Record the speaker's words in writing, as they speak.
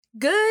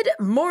Good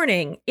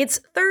morning. It's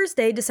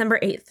Thursday, December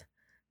 8th.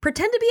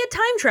 Pretend to be a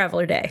time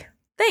traveler day.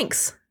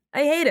 Thanks.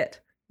 I hate it.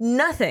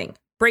 Nothing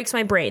breaks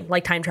my brain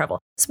like time travel.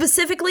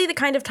 Specifically, the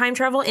kind of time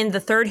travel in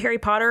the third Harry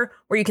Potter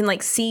where you can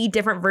see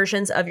different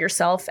versions of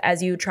yourself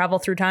as you travel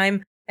through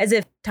time, as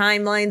if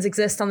timelines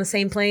exist on the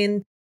same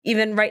plane.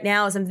 Even right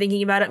now, as I'm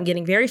thinking about it, I'm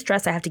getting very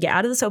stressed. I have to get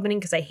out of this opening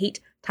because I hate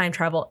time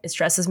travel. It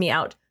stresses me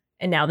out.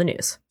 And now the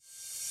news.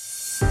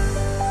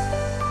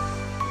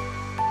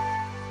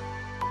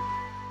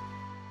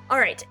 All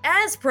right,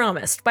 as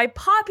promised, by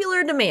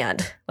popular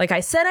demand, like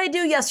I said I'd do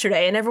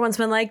yesterday, and everyone's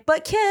been like,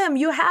 but Kim,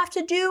 you have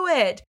to do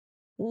it.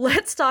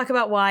 Let's talk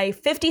about why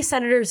 50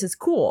 senators is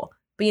cool.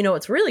 But you know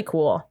what's really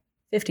cool?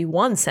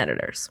 51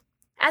 senators.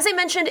 As I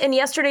mentioned in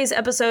yesterday's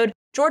episode,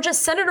 Georgia's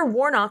Senator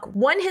Warnock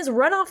won his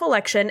runoff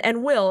election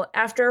and will,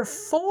 after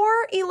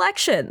 4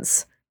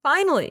 elections,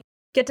 finally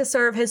get to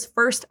serve his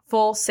first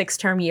full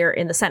 6-term year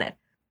in the Senate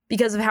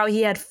because of how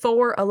he had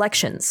 4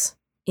 elections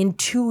in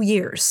 2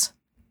 years.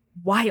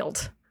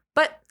 Wild.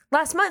 But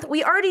last month,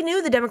 we already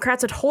knew the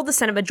Democrats would hold the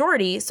Senate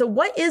majority, so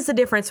what is the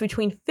difference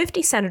between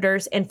 50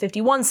 senators and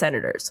 51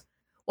 senators?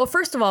 Well,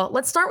 first of all,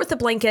 let's start with the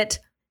blanket.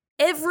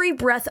 Every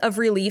breath of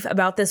relief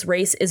about this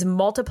race is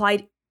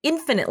multiplied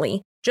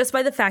infinitely just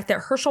by the fact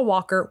that Herschel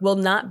Walker will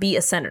not be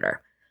a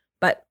senator.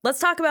 But let's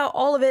talk about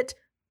all of it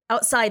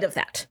outside of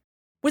that.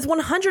 With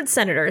 100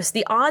 senators,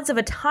 the odds of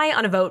a tie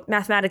on a vote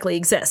mathematically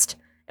exist.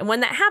 And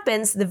when that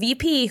happens, the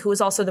VP, who is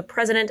also the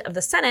president of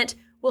the Senate,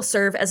 will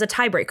serve as a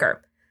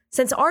tiebreaker.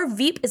 Since our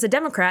VP is a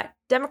Democrat,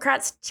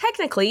 Democrats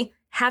technically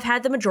have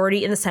had the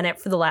majority in the Senate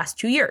for the last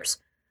 2 years.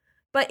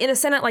 But in a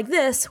Senate like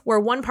this, where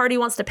one party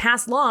wants to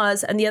pass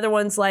laws and the other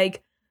one's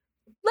like,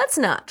 let's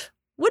not.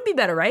 Would be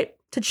better, right?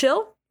 To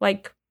chill?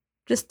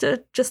 Just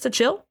to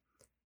chill?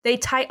 They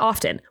tie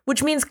often,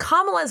 which means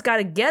Kamala's got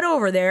to get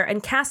over there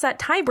and cast that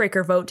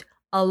tiebreaker vote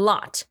a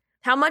lot.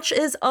 How much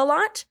is a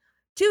lot?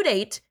 To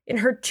date, in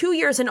her 2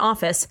 years in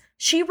office,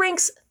 she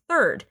ranks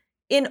 3rd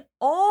in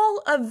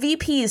all of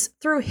VPs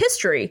through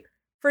history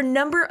for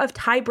number of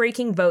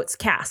tie-breaking votes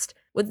cast,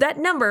 with that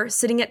number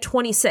sitting at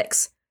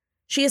 26.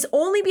 She is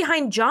only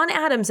behind John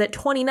Adams at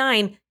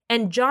 29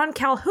 and John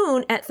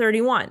Calhoun at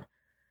 31.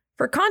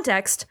 For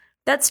context,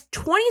 that's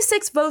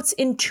 26 votes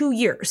in 2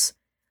 years.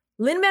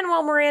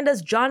 Lin-Manuel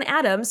Miranda's John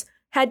Adams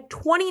had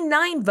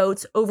 29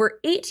 votes over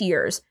 8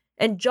 years,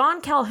 and John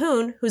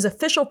Calhoun, whose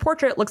official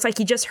portrait looks like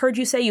he just heard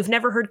you say you've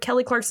never heard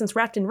Kelly Clarkson's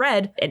Wrapped in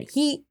Red, and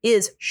he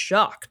is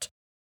shocked,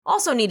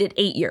 also needed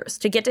 8 years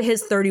to get to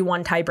his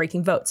 31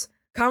 tie-breaking votes.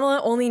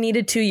 Kamala only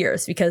needed 2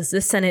 years because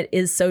this Senate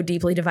is so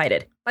deeply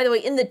divided. By the way,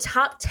 in the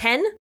top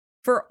 10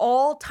 for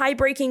all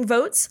tie-breaking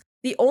votes,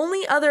 the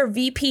only other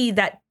VP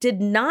that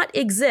did not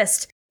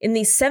exist in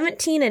the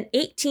 17 and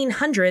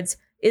 1800s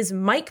is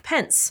Mike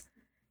Pence.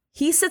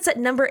 He sits at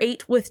number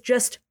 8 with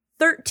just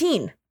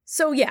 13.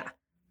 So yeah,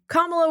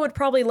 Kamala would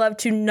probably love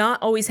to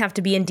not always have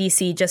to be in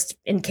DC just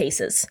in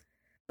cases.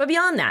 But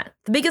beyond that,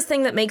 the biggest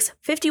thing that makes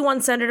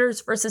 51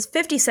 senators versus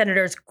 50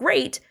 senators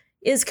great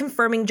is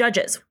confirming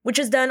judges, which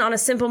is done on a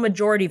simple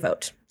majority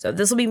vote. So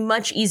this will be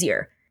much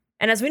easier.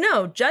 And as we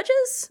know,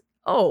 judges,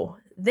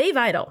 they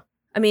vital.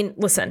 I mean,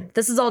 listen,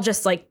 this is all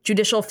just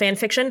judicial fan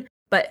fiction,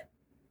 but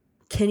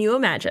can you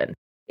imagine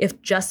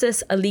if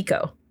Justice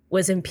Alito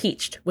was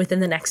impeached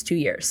within the next 2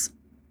 years?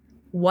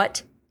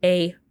 What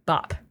a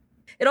bop.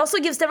 It also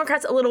gives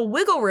Democrats a little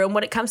wiggle room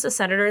when it comes to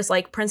senators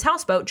like Prince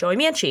Houseboat Joey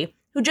Manchin,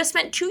 who just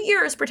spent 2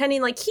 years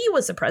pretending like he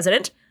was the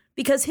president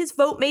because his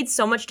vote made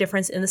so much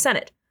difference in the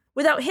Senate.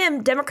 Without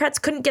him, Democrats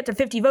couldn't get to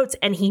 50 votes,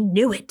 and he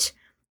knew it.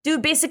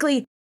 Dude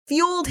basically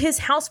fueled his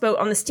houseboat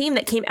on the steam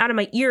that came out of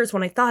my ears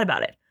when I thought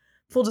about it.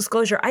 Full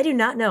disclosure, I do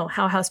not know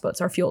how houseboats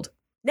are fueled.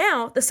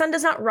 Now, the sun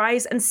does not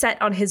rise and set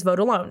on his vote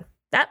alone.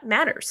 That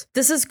matters.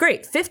 This is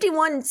great.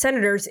 51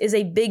 senators is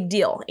a big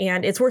deal,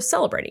 and it's worth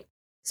celebrating.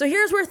 So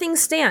here's where things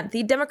stand.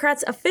 The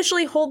Democrats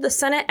officially hold the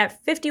Senate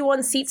at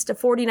 51 seats to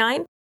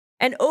 49.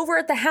 And over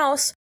at the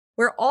House,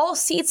 where all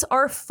seats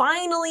are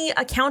finally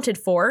accounted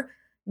for,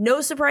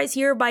 no surprise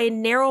here, by a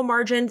narrow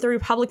margin, the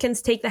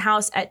Republicans take the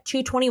House at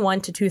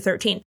 221 to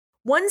 213.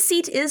 One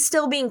seat is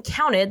still being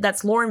counted,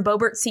 that's Lauren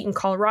Boebert's seat in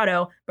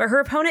Colorado, but her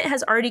opponent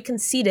has already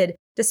conceded,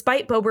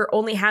 despite Boebert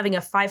only having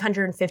a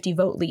 550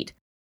 vote lead.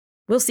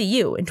 We'll see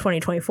you in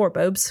 2024,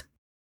 Bobes.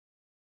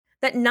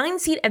 That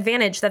 9-seat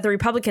advantage that the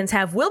Republicans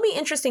have will be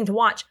interesting to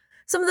watch.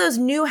 Some of those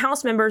new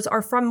House members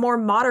are from more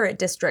moderate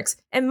districts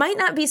and might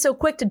not be so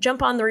quick to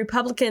jump on the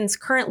Republicans'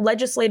 current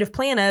legislative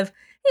plan of,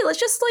 hey, let's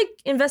just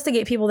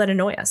investigate people that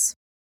annoy us.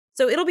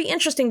 So it'll be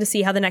interesting to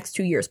see how the next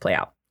 2 years play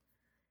out.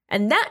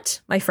 And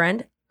that, my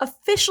friend,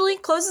 officially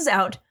closes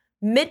out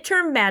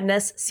Midterm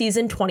Madness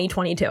Season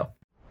 2022.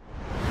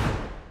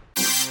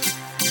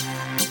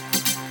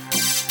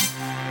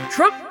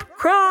 Trump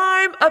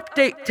crime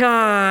update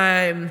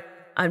time.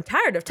 I'm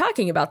tired of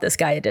talking about this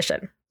guy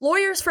edition.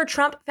 Lawyers for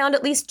Trump found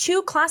at least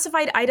 2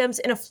 classified items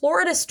in a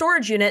Florida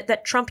storage unit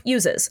that Trump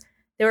uses.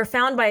 They were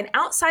found by an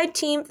outside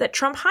team that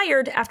Trump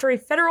hired after a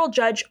federal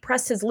judge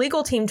pressed his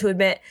legal team to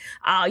admit,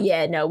 oh,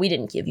 yeah, no, we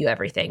didn't give you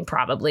everything,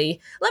 probably.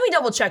 Let me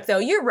double check, though.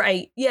 You're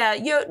right. Yeah,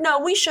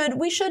 we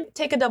should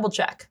take a double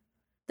check.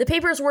 The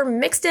papers were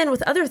mixed in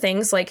with other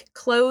things like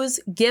clothes,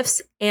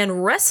 gifts,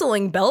 and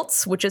wrestling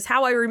belts, which is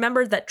how I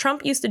remembered that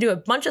Trump used to do a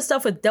bunch of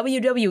stuff with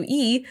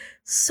WWE.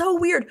 So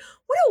weird.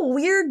 What a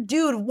weird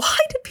dude. Why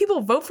did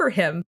people vote for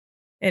him?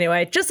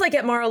 Anyway, just like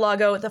at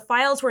Mar-a-Lago, the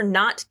files were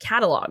not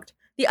cataloged.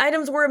 The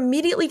items were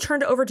immediately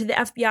turned over to the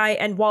FBI,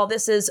 and while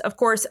this is, of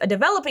course, a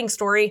developing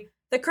story,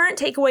 the current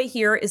takeaway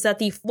here is that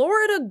the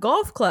Florida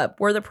Golf Club,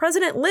 where the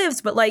president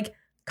lives, but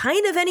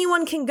kind of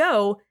anyone can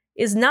go,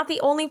 is not the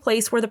only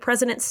place where the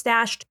president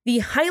stashed the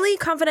highly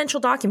confidential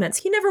documents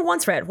he never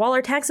once read while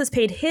our taxes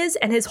paid his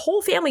and his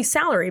whole family's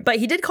salary, but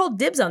he did call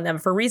dibs on them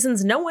for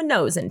reasons no one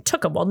knows and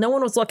took them while no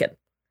one was looking.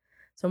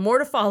 So more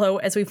to follow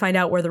as we find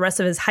out where the rest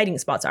of his hiding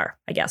spots are,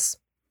 I guess.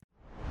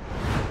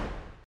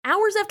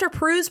 Hours after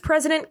Peru's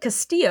President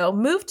Castillo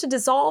moved to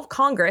dissolve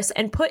Congress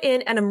and put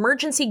in an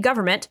emergency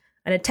government,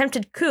 an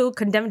attempted coup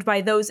condemned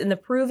by those in the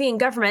Peruvian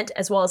government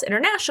as well as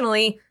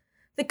internationally,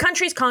 the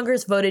country's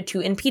Congress voted to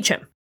impeach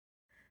him.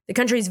 The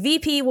country's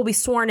VP will be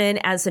sworn in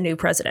as the new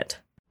president.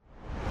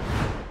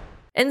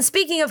 And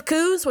speaking of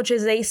coups, which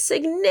is a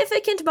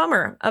significant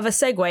bummer of a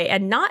segue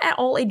and not at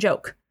all a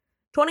joke,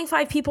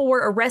 25 people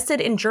were arrested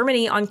in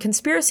Germany on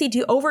conspiracy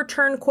to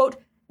overturn, quote,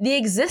 the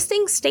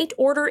existing state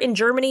order in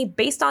Germany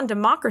based on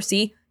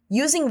democracy,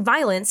 using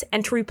violence,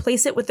 and to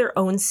replace it with their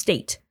own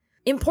state.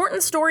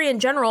 Important story in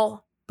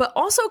general, but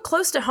also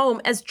close to home,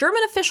 as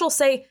German officials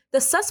say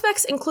the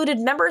suspects included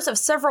members of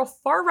several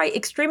far-right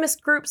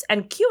extremist groups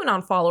and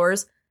QAnon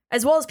followers,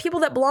 as well as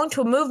people that belong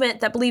to a movement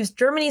that believes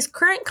Germany's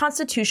current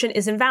constitution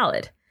is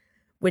invalid.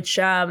 Which,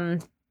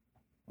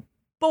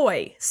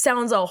 boy,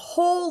 sounds a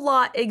whole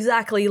lot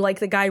exactly like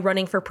the guy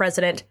running for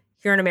president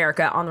here in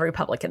America on the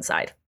Republican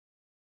side.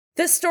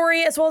 This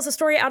story, as well as the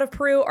story out of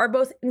Peru, are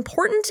both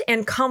important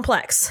and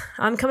complex.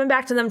 I'm coming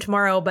back to them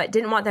tomorrow, but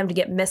didn't want them to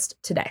get missed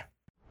today.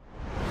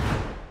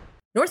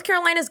 North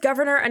Carolina's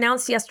governor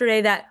announced yesterday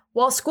that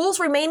while schools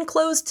remain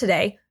closed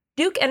today,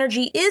 Duke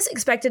Energy is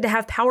expected to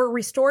have power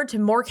restored to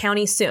Moore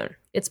County soon.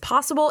 It's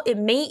possible it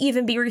may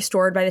even be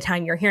restored by the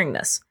time you're hearing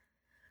this.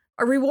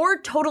 A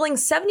reward totaling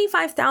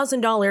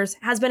 $75,000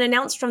 has been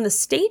announced from the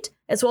state,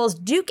 as well as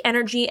Duke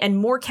Energy and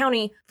Moore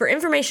County, for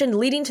information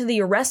leading to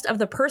the arrest of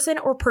the person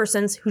or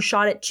persons who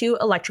shot at 2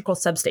 electrical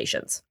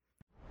substations.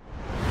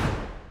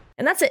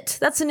 And that's it.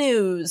 That's the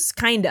news,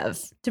 kind of.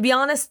 To be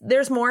honest,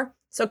 there's more.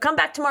 So come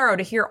back tomorrow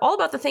to hear all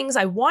about the things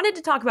I wanted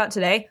to talk about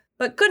today,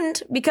 but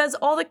couldn't because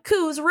all the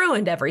coups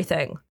ruined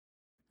everything.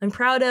 I'm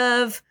proud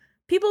of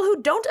people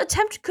who don't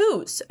attempt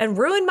coups and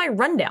ruin my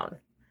rundown.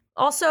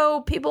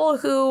 Also, people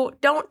who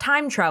don't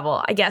time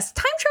travel, I guess.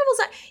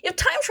 If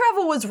time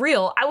travel was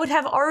real, I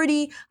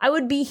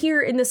would be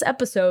here in this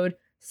episode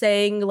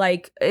saying,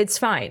 it's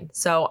fine.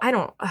 So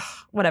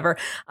whatever.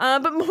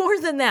 But more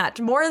than that,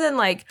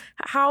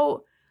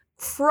 how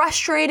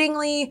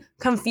frustratingly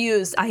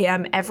confused I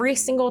am every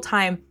single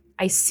time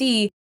I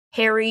see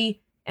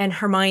Harry and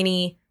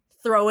Hermione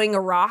throwing a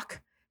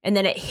rock and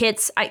then it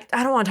hits. I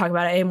don't want to talk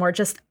about it anymore.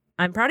 Just,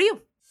 I'm proud of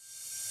you.